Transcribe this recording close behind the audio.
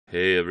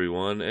Hey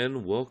everyone,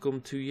 and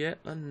welcome to yet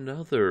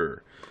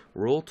another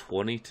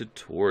Roll20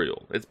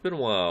 tutorial. It's been a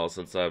while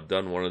since I've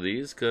done one of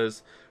these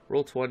because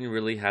Roll20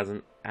 really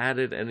hasn't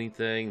added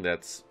anything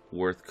that's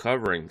worth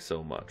covering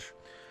so much.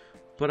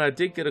 But I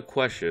did get a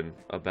question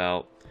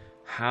about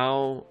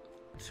how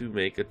to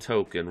make a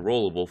token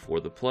rollable for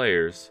the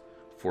players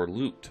for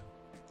loot.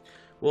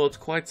 Well, it's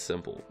quite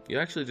simple. You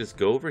actually just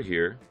go over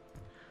here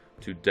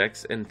to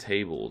decks and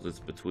tables. It's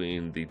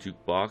between the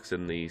jukebox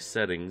and the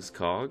settings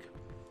cog.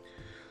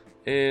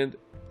 And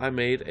I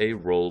made a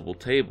rollable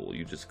table.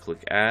 You just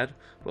click add.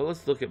 Well,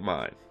 let's look at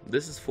mine.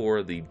 This is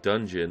for the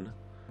dungeon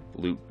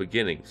loot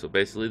beginning. So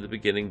basically the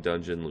beginning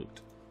dungeon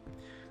loot.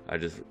 I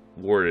just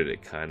worded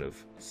it kind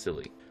of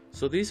silly.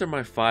 So these are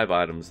my 5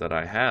 items that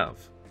I have.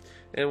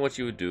 And what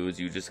you would do is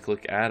you just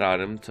click add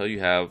item until you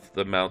have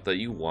the amount that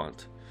you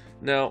want.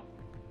 Now,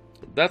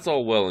 that's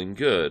all well and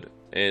good.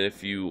 And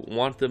if you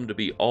want them to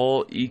be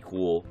all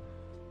equal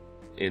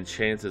in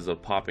chances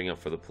of popping up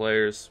for the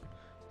players,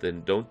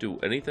 then don't do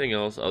anything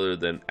else other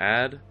than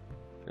add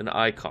an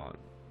icon.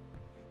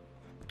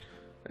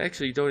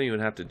 Actually, you don't even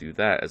have to do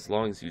that as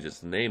long as you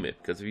just name it,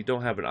 because if you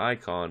don't have an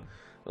icon,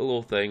 a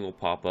little thing will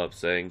pop up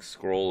saying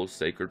Scroll of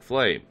Sacred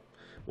Flame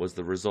was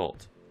the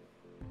result.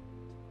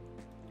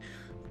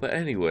 But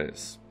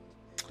anyways,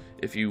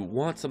 if you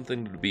want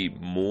something to be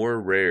more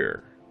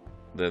rare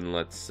than,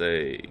 let's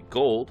say,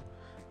 gold,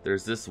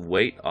 there's this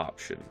weight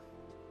option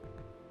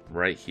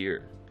right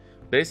here.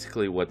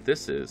 Basically what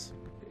this is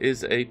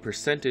a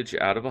percentage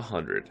out of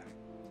 100,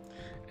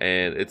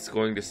 and it's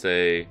going to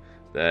say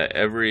that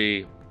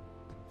every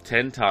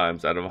 10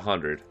 times out of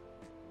 100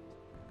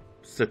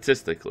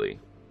 statistically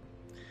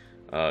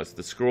the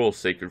scroll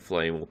Sacred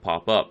Flame will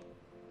pop up,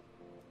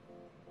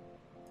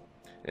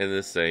 and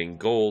this saying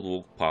gold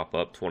will pop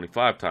up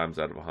 25 times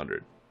out of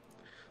 100.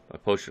 My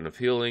potion of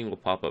healing will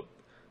pop up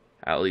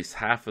at least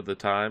half of the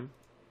time,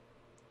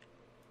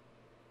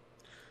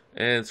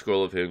 and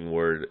scroll of healing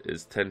word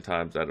is 10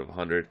 times out of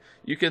 100.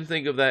 You can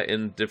think of that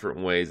in different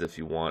ways if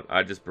you want.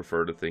 I just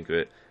prefer to think of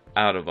it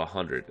out of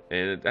 100,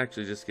 and it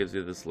actually just gives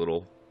you this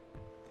little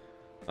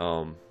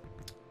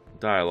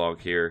dialogue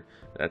here.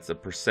 That's a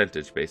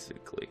percentage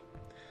basically.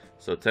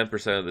 So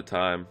 10% of the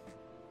time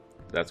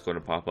that's going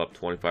to pop up,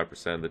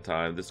 25% of the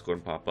time this is going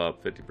to pop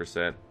up,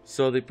 50%.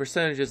 So the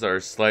percentages are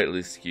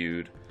slightly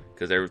skewed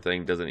because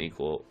everything doesn't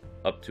equal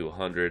up to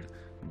 100,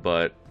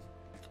 but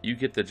you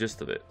get the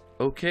gist of it.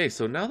 Okay,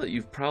 so now that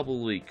you've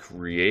probably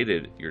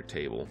created your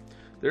table,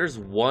 there's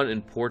one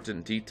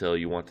important detail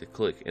you want to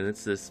click, and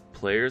it's this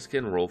players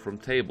can roll from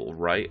table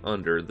right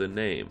under the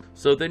name.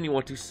 So then you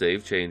want to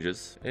save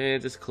changes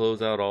and just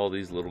close out all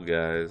these little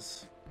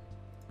guys.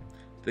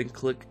 Then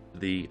click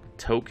the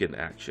token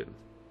action.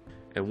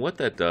 And what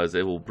that does,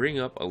 it will bring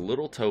up a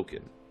little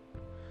token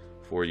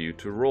for you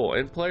to roll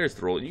and players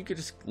to roll. You can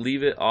just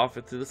leave it off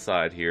to the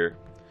side here.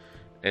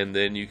 And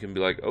then you can be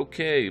like,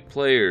 okay,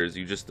 players,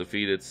 you just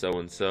defeated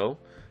so-and-so.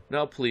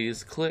 Now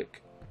please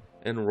click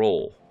and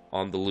roll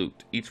on the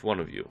loot, each one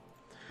of you.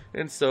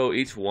 And so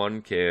each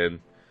one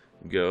can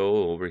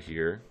go over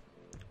here,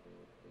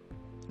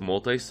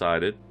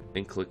 multi-sided,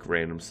 and click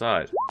random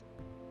side.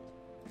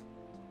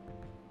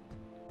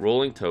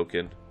 Rolling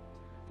token,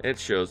 it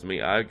shows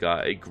me I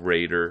got a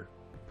greater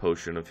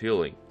potion of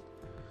healing.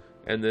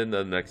 And then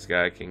the next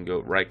guy can go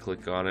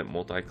right-click on it,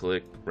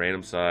 multi-click,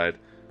 random side,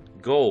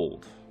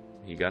 gold.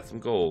 He got some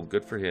gold.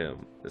 Good for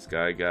him. This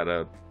guy got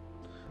a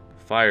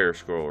fire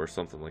scroll or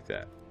something like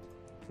that.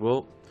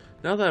 Well,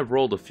 now that I've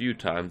rolled a few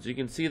times, you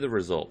can see the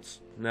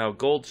results. Now,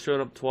 gold's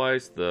shown up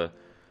twice. The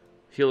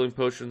healing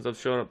potions have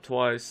shown up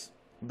twice.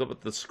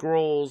 But the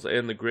scrolls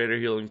and the greater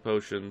healing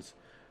potions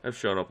have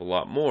shown up a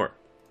lot more.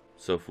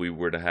 So if we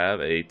were to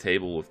have a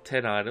table with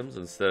 10 items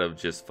instead of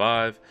just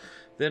 5,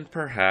 then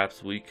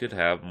perhaps we could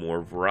have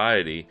more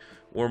variety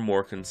or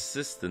more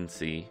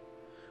consistency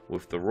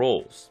with the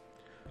rolls.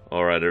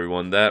 Alright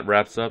everyone, that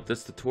wraps up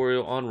this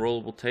tutorial on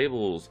rollable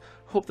tables.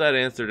 Hope that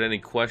answered any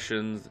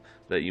questions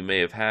that you may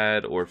have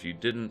had, or if you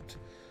didn't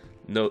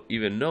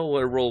even know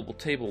what a rollable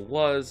table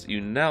was, you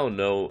now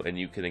know and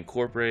you can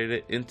incorporate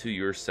it into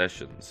your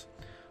sessions.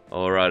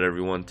 Alright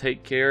everyone,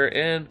 take care,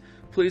 and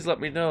please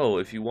let me know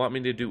if you want me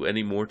to do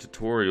any more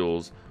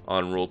tutorials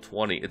on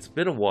Roll20. It's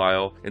been a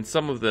while, and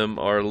some of them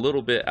are a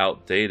little bit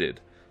outdated,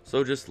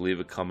 so just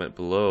leave a comment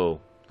below.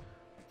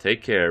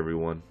 Take care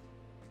everyone.